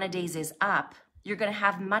beta-glucuronidase is up, you're going to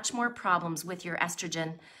have much more problems with your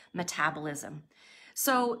estrogen metabolism.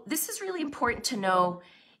 So this is really important to know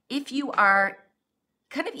if you are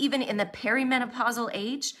kind of even in the perimenopausal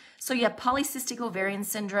age. So you have polycystic ovarian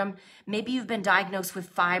syndrome, maybe you've been diagnosed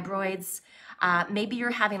with fibroids, maybe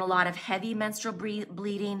you're having a lot of heavy menstrual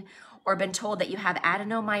bleeding, or been told that you have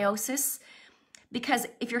adenomyosis. Because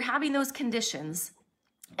if you're having those conditions,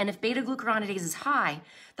 and if beta-glucuronidase is high,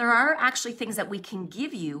 there are actually things that we can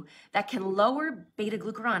give you that can lower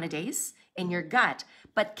beta-glucuronidase in your gut,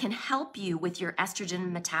 but can help you with your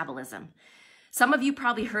estrogen metabolism. Some of you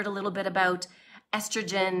probably heard a little bit about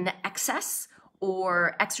estrogen excess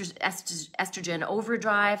or estrogen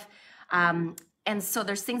overdrive. And so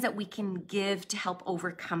there's things that we can give to help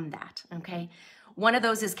overcome that, okay? One of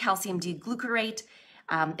those is calcium D-glucarate.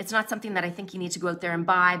 It's not something that I think you need to go out there and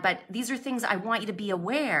buy, but these are things I want you to be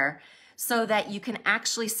aware so that you can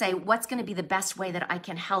actually say, what's going to be the best way that I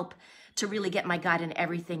can help to really get my gut and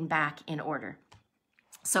everything back in order.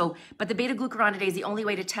 So, but the beta-glucuronidase, the only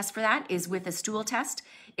way to test for that is with a stool test.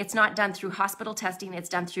 It's not done through hospital testing. It's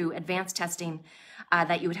done through advanced testing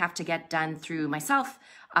that you would have to get done through myself,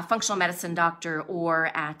 a functional medicine doctor,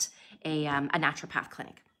 or at a naturopath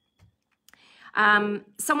clinic.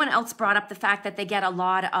 Someone else brought up the fact that they get a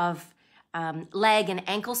lot of leg and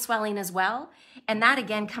ankle swelling as well. And that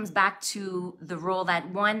again comes back to the role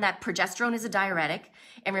that that progesterone is a diuretic.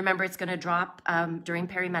 And remember, it's going to drop during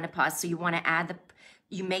perimenopause. So you want to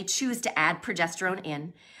you may choose to add progesterone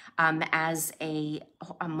in as a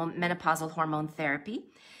menopausal hormone therapy.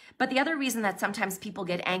 But the other reason that sometimes people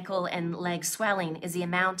get ankle and leg swelling is the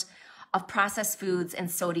amount of processed foods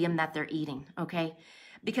and sodium that they're eating, okay?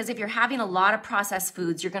 Because if you're having a lot of processed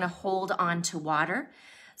foods, you're going to hold on to water.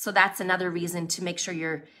 So that's another reason to make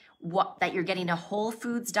sure that you're getting a whole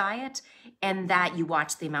foods diet and that you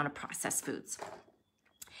watch the amount of processed foods.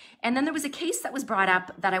 And then there was a case that was brought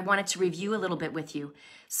up that I wanted to review a little bit with you.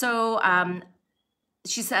 So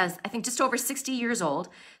she says, I think just over 60 years old.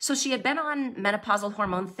 So she had been on menopausal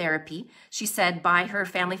hormone therapy, she said, by her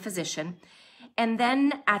family physician. And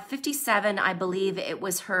then at 57, I believe it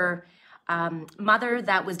was her mother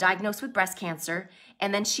that was diagnosed with breast cancer.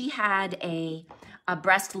 And then she had a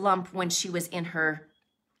breast lump when she was in her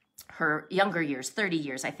younger years, 30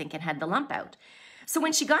 years, I think, and had the lump out. So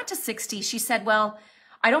when she got to 60, she said, well,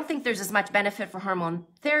 I don't think there's as much benefit for hormone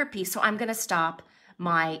therapy, so I'm going to stop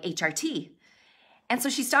my HRT. And so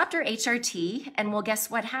she stopped her HRT, and well,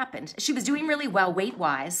 guess what happened? She was doing really well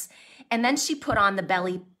weight-wise, and then she put on the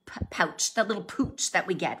belly pouch, the little pooch that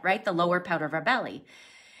we get, right? The lower part of our belly.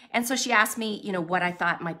 And so she asked me, what I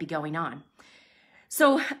thought might be going on.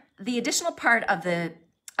 So the additional part of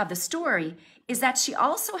the story is that she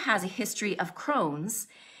also has a history of Crohn's,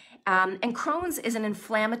 and Crohn's is an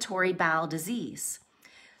inflammatory bowel disease.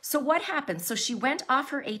 So what happened? So she went off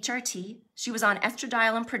her HRT, she was on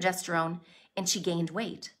estradiol and progesterone, and she gained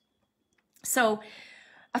weight. So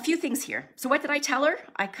a few things here. So what did I tell her?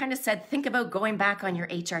 I kind of said, think about going back on your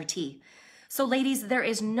HRT. So ladies, there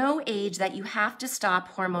is no age that you have to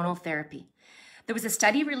stop hormonal therapy. There was a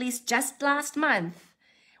study released just last month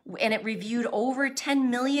and it reviewed over 10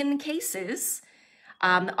 million cases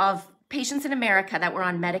of patients in America that were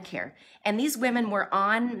on Medicare. And these women were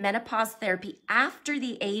on menopause therapy after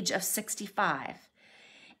the age of 65.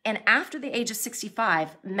 And after the age of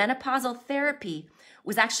 65, menopausal therapy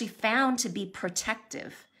was actually found to be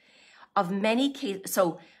protective of many cases.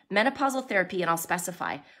 So menopausal therapy, and I'll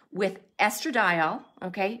specify, with estradiol,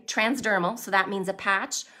 okay, transdermal, so that means a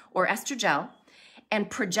patch or estrogel, and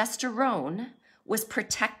progesterone was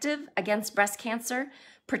protective against breast cancer,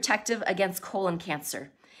 protective against colon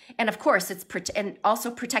cancer. And of course, it's and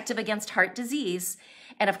also protective against heart disease.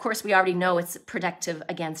 And of course, we already know it's protective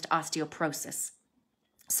against osteoporosis.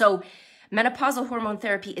 So menopausal hormone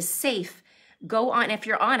therapy is safe. Go on. If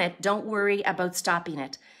you're on it, don't worry about stopping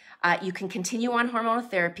it. You can continue on hormonal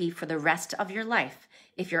therapy for the rest of your life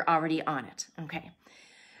if you're already on it, okay?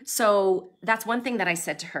 So that's one thing that I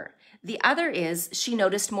said to her. The other is she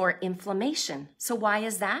noticed more inflammation. So why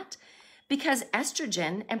is that? Because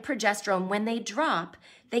estrogen and progesterone, when they drop,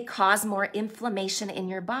 they cause more inflammation in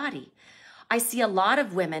your body. I see a lot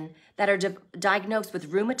of women that are diagnosed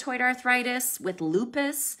with rheumatoid arthritis, with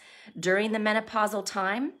lupus during the menopausal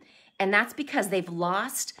time, and that's because they've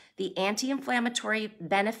lost the anti-inflammatory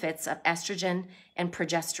benefits of estrogen and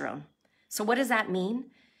progesterone. So what does that mean?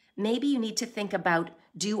 Maybe you need to think about,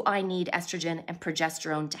 do I need estrogen and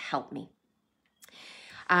progesterone to help me?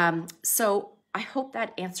 So I hope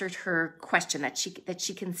that answered her question, that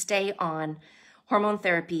she can stay on hormone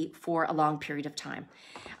therapy for a long period of time.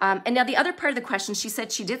 And now the other part of the question, she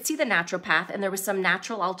said she did see the naturopath and there was some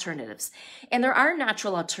natural alternatives. And there are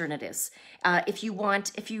natural alternatives if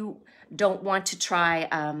you don't want to try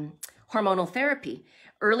hormonal therapy.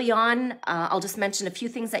 Early on, I'll just mention a few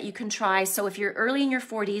things that you can try. So if you're early in your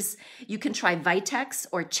 40s, you can try Vitex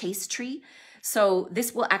or Chase Tree. So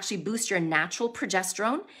this will actually boost your natural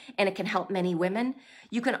progesterone and it can help many women.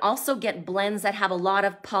 You can also get blends that have a lot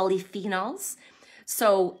of polyphenols.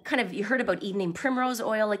 So kind of, you heard about evening primrose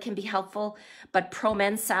oil, it can be helpful, but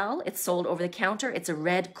Promensal, it's sold over the counter. It's a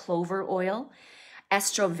red clover oil.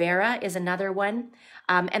 Estrovera is another one.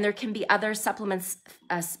 And there can be other supplements.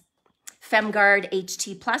 Femguard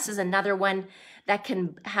HT Plus is another one that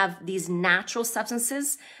can have these natural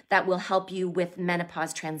substances that will help you with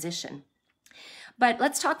menopause transition. But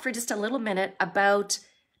let's talk for just a little minute about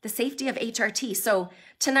the safety of HRT. So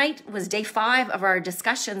tonight was day 5 of our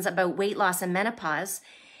discussions about weight loss and menopause.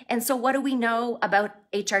 And so what do we know about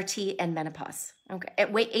HRT and menopause? Okay,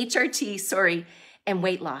 HRT, and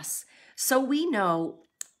weight loss. So we know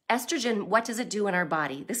estrogen, what does it do in our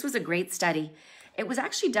body? This was a great study. It was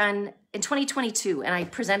actually done in 2022, and I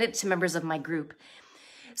presented it to members of my group.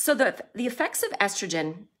 So the effects of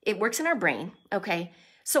estrogen, it works in our brain, okay?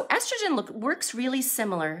 So estrogen works really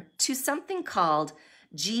similar to something called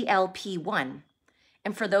GLP-1.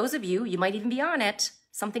 And for those of you, you might even be on it,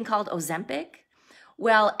 something called Ozempic.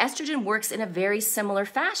 Well, estrogen works in a very similar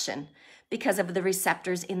fashion because of the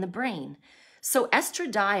receptors in the brain. So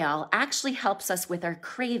estradiol actually helps us with our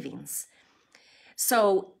cravings.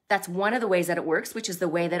 So that's one of the ways that it works, which is the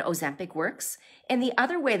way that Ozempic works. And the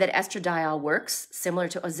other way that estradiol works, similar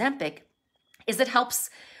to Ozempic, is it helps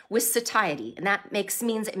with satiety. And that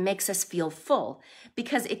means it makes us feel full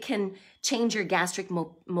because it can change your gastric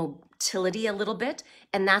motility a little bit.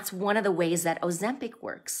 And that's one of the ways that Ozempic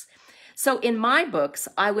works. So in my books,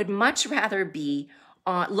 I would much rather be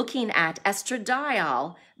looking at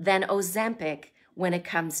estradiol than Ozempic when it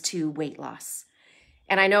comes to weight loss.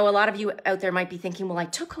 And I know a lot of you out there might be thinking, well, I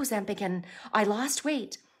took Ozempic and I lost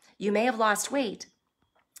weight. You may have lost weight.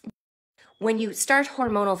 When you start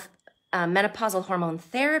menopausal hormone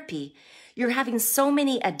therapy, you're having so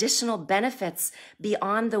many additional benefits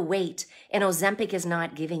beyond the weight, and Ozempic is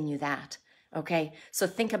not giving you that, okay? So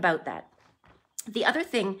think about that. The other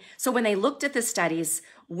thing, so when they looked at the studies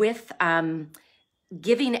with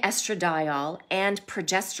giving estradiol and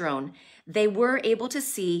progesterone, they were able to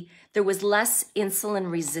see there was less insulin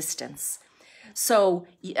resistance. So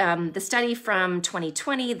the study from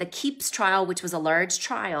 2020, the KEEPS trial, which was a large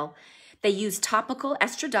trial, they used topical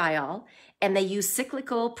estradiol and they used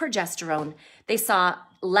cyclical progesterone. They saw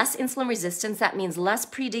less insulin resistance. That means less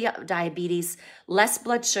pre-diabetes, less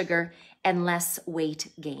blood sugar, and less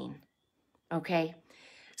weight gain. Okay?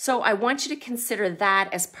 So I want you to consider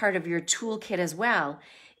that as part of your toolkit as well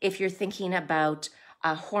if you're thinking about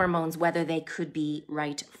hormones, whether they could be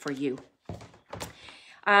right for you.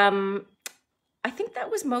 I think that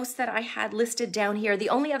was most that I had listed down here. The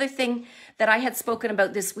only other thing that I had spoken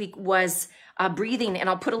about this week was breathing, and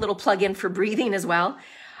I'll put a little plug in for breathing as well.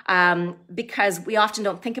 because we often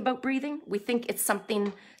don't think about breathing. We think it's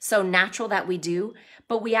something so natural that we do,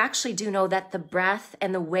 but we actually do know that the breath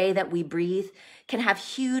and the way that we breathe can have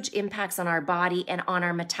huge impacts on our body and on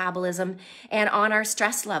our metabolism and on our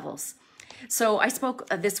stress levels. So I spoke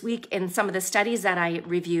this week in some of the studies that I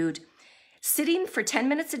reviewed, sitting for 10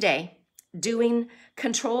 minutes a day, doing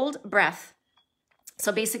controlled breath.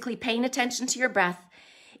 So basically paying attention to your breath.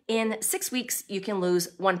 In 6 weeks, you can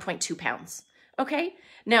lose 1.2 pounds. Okay?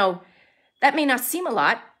 Now, that may not seem a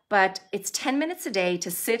lot, but it's 10 minutes a day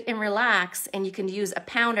to sit and relax, and you can use a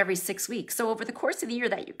pound every 6 weeks. So over the course of the year,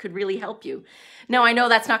 that could really help you. Now, I know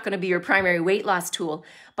that's not going to be your primary weight loss tool,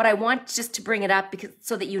 but I want just to bring it up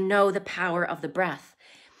so that you know the power of the breath.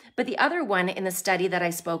 But the other one in the study that I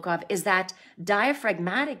spoke of is that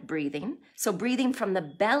diaphragmatic breathing, so breathing from the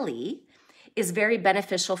belly, is very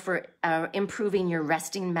beneficial for improving your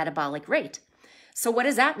resting metabolic rate. So what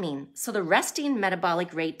does that mean? So the resting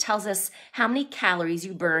metabolic rate tells us how many calories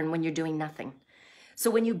you burn when you're doing nothing.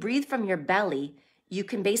 So when you breathe from your belly, you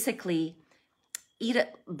can basically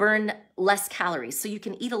burn less calories. So you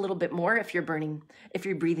can eat a little bit more if you're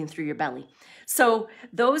breathing through your belly. So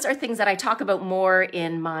those are things that I talk about more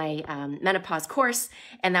in my menopause course,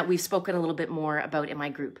 and that we've spoken a little bit more about in my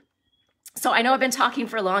group. So I know I've been talking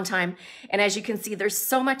for a long time, and as you can see, there's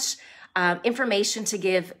so much information to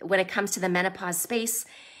give when it comes to the menopause space.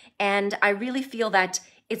 And I really feel that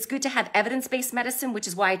it's good to have evidence-based medicine, which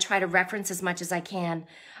is why I try to reference as much as I can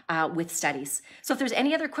with studies. So if there's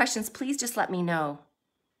any other questions, please just let me know.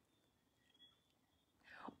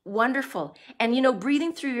 Wonderful. And you know,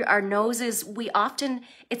 breathing through our noses,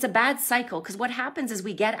 it's a bad cycle, because what happens is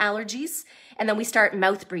we get allergies and then we start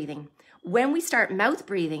mouth breathing. When we start mouth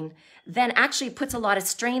breathing, then actually it puts a lot of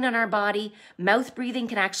strain on our body. Mouth breathing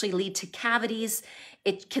can actually lead to cavities.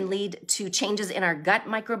 It can lead to changes in our gut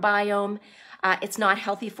microbiome. It's not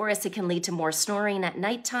healthy for us. It can lead to more snoring at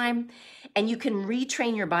nighttime. And you can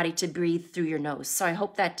retrain your body to breathe through your nose. So I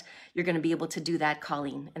hope that you're going to be able to do that,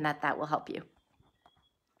 Colleen, and that will help you.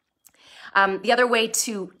 The other way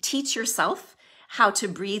to teach yourself how to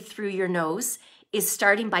breathe through your nose is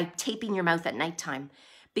starting by taping your mouth at nighttime.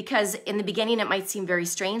 Because in the beginning, it might seem very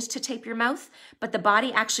strange to tape your mouth, but the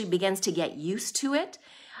body actually begins to get used to it.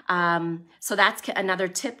 So that's another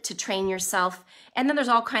tip to train yourself. And then there's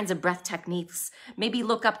all kinds of breath techniques. Maybe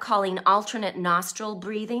look up calling alternate nostril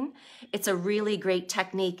breathing. It's a really great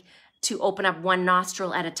technique to open up one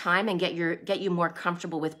nostril at a time and get you more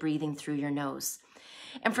comfortable with breathing through your nose.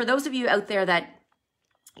 And for those of you out there that,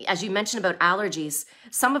 as you mentioned about allergies,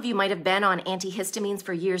 some of you might have been on antihistamines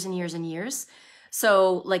for years and years and years.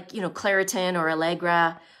 So like, you know, Claritin or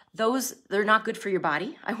Allegra, they're not good for your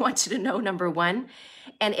body. I want you to know, number one.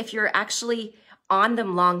 And if you're actually on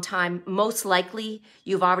them long time, most likely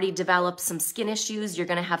you've already developed some skin issues. You're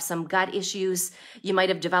going to have some gut issues. You might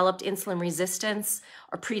have developed insulin resistance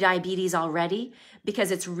or prediabetes already,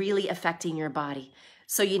 because it's really affecting your body.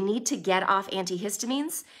 So you need to get off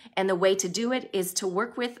antihistamines. And the way to do it is to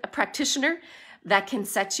work with a practitioner that can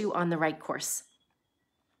set you on the right course.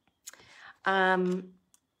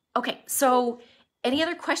 Okay, so any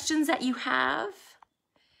other questions that you have?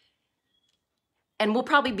 And we'll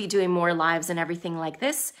probably be doing more lives and everything like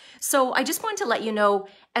this. So I just wanted to let you know,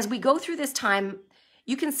 as we go through this time,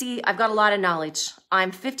 you can see I've got a lot of knowledge.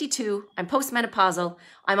 I'm 52, I'm postmenopausal,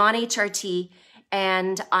 I'm on HRT,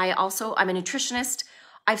 and I'm a nutritionist.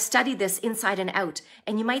 I've studied this inside and out.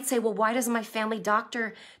 And you might say, well, why doesn't my family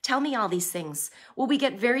doctor tell me all these things? Well, we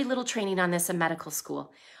get very little training on this in medical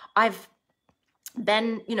school. I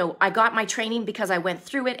got my training because I went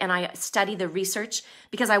through it, and I study the research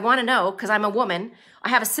because I want to know, because I'm a woman, I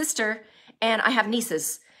have a sister and I have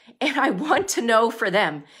nieces, and I want to know for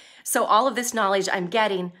them. So all of this knowledge I'm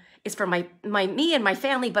getting is for me and my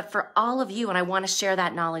family, but for all of you, and I want to share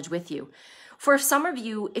that knowledge with you. For some of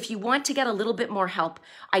you, if you want to get a little bit more help,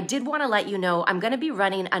 I did want to let you know I'm going to be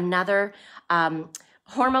running another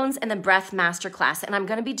Hormones and the Breath Masterclass, and I'm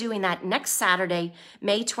going to be doing that next Saturday,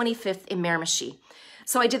 May 25th in Miramichi.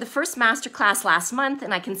 So I did the first masterclass last month,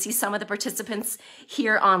 and I can see some of the participants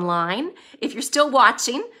here online. If you're still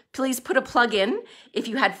watching, please put a plug in if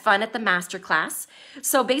you had fun at the masterclass.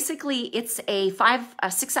 So basically, it's a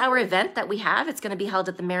 6-hour event that we have. It's going to be held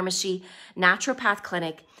at the Miramichi Naturopath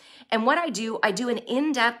Clinic. And what I do an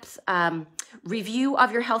in-depth review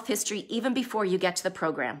of your health history even before you get to the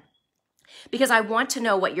program, because I want to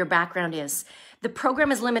know what your background is. The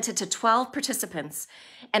program is limited to 12 participants,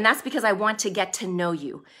 and that's because I want to get to know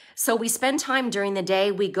you. So we spend time during the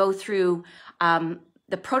day. We go through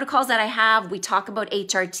the protocols that I have. We talk about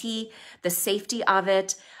HRT, the safety of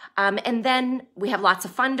it. And then we have lots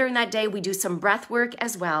of fun during that day. We do some breath work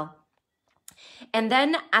as well. And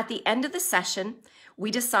then at the end of the session,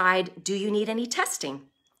 we decide, do you need any testing?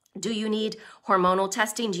 Do you need hormonal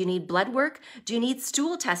testing? Do you need blood work? Do you need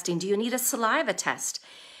stool testing? Do you need a saliva test?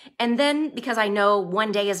 And then, because I know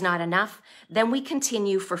one day is not enough, then we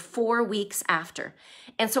continue for 4 weeks after.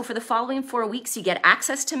 And so for the following 4 weeks, you get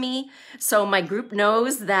access to me. So my group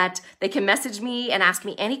knows that they can message me and ask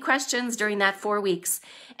me any questions during that 4 weeks.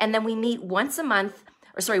 And then we meet once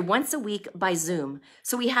a week by Zoom.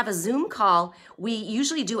 So we have a Zoom call. We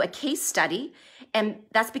usually do a case study, and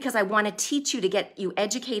that's because I want to teach you to get you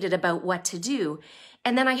educated about what to do.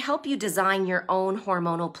 And then I help you design your own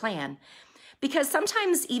hormonal plan. Because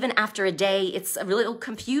sometimes even after a day, it's a little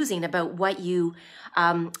confusing about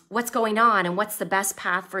what's going on and what's the best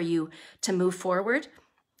path for you to move forward.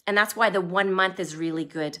 And that's why the 1 month is really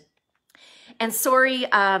good. And sorry,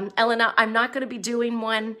 Elena, I'm not going to be doing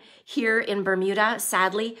one here in Bermuda,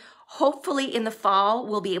 sadly. Hopefully in the fall,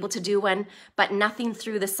 we'll be able to do one, but nothing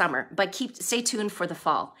through the summer. But stay tuned for the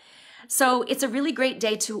fall. So it's a really great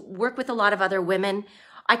day to work with a lot of other women.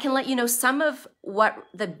 I can let you know some of what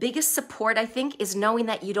the biggest support, I think, is knowing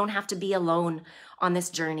that you don't have to be alone on this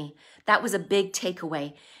journey. That was a big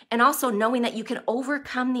takeaway. And also knowing that you can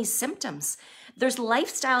overcome these symptoms. There's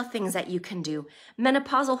lifestyle things that you can do.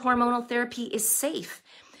 Menopausal hormonal therapy is safe.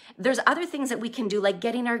 There's other things that we can do, like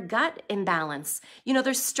getting our gut in balance. You know,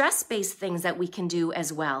 there's stress-based things that we can do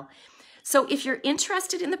as well. So if you're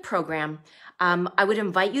interested in the program, I would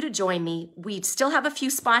invite you to join me. We still have a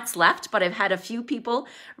few spots left, but I've had a few people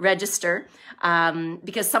register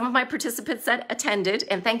because some of my participants that attended,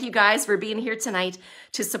 and thank you guys for being here tonight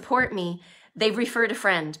to support me, they've referred a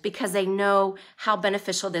friend because they know how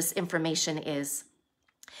beneficial this information is.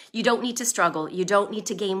 You don't need to struggle. You don't need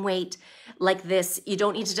to gain weight like this. You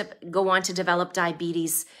don't need to go on to develop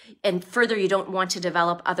diabetes. And further, you don't want to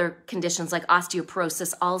develop other conditions like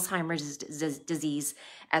osteoporosis, Alzheimer's disease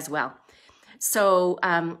as well. So,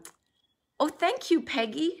 oh, thank you,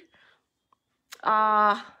 Peggy.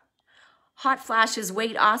 Hot flashes,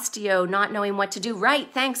 weight, osteo, not knowing what to do.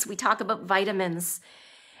 Right, thanks. We talk about vitamins.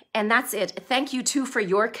 And that's it. Thank you, too, for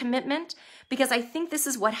your commitment, because I think this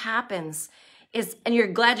is what happens. And you're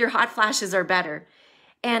glad your hot flashes are better.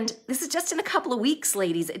 And this is just in a couple of weeks,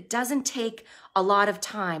 ladies. It doesn't take a lot of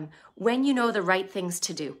time when you know the right things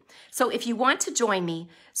to do. So if you want to join me,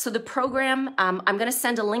 so the program, I'm going to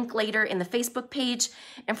send a link later in the Facebook page.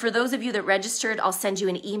 And for those of you that registered, I'll send you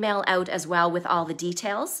an email out as well with all the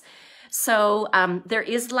details. So there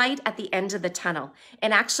is light at the end of the tunnel.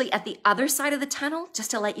 And actually at the other side of the tunnel,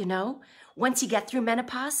 just to let you know, once you get through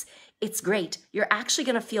menopause, it's great. You're actually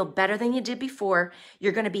going to feel better than you did before.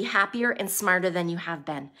 You're going to be happier and smarter than you have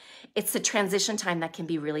been. It's the transition time that can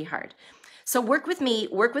be really hard. So work with me,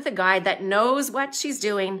 work with a guide that knows what she's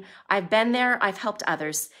doing. I've been there. I've helped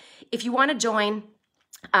others. If you want to join,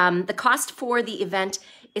 the cost for the event,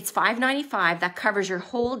 it's $5.95. That covers your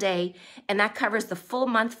whole day, and that covers the full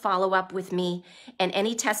month follow-up with me and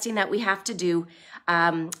any testing that we have to do.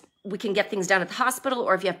 We can get things done at the hospital,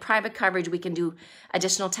 or if you have private coverage, we can do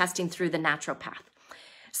additional testing through the naturopath.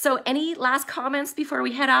 So any last comments before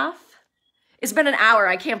we head off? It's been an hour.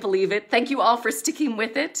 I can't believe it. Thank you all for sticking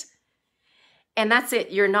with it. And that's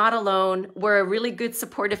it. You're not alone. We're a really good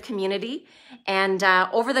supportive community. And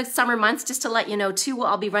over the summer months, just to let you know too,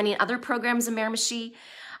 I'll be running other programs in Miramichi.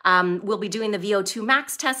 We'll be doing the VO2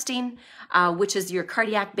 max testing, which is your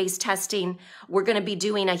cardiac-based testing. We're going to be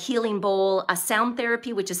doing a healing bowl, a sound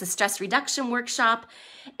therapy, which is a stress reduction workshop.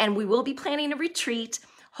 And we will be planning a retreat.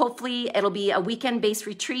 Hopefully, it'll be a weekend-based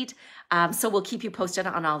retreat. So we'll keep you posted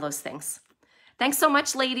on all those things. Thanks so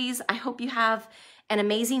much, ladies. I hope you have an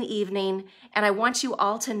amazing evening. And I want you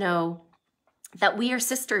all to know that we are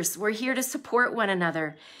sisters. We're here to support one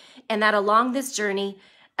another. And that along this journey,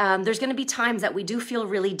 there's going to be times that we do feel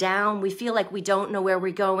really down. We feel like we don't know where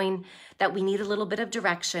we're going, that we need a little bit of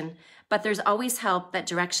direction. But there's always help. That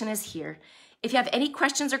direction is here. If you have any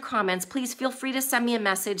questions or comments, please feel free to send me a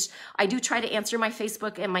message. I do try to answer my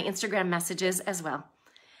Facebook and my Instagram messages as well.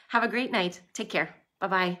 Have a great night. Take care.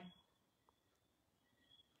 Bye-bye.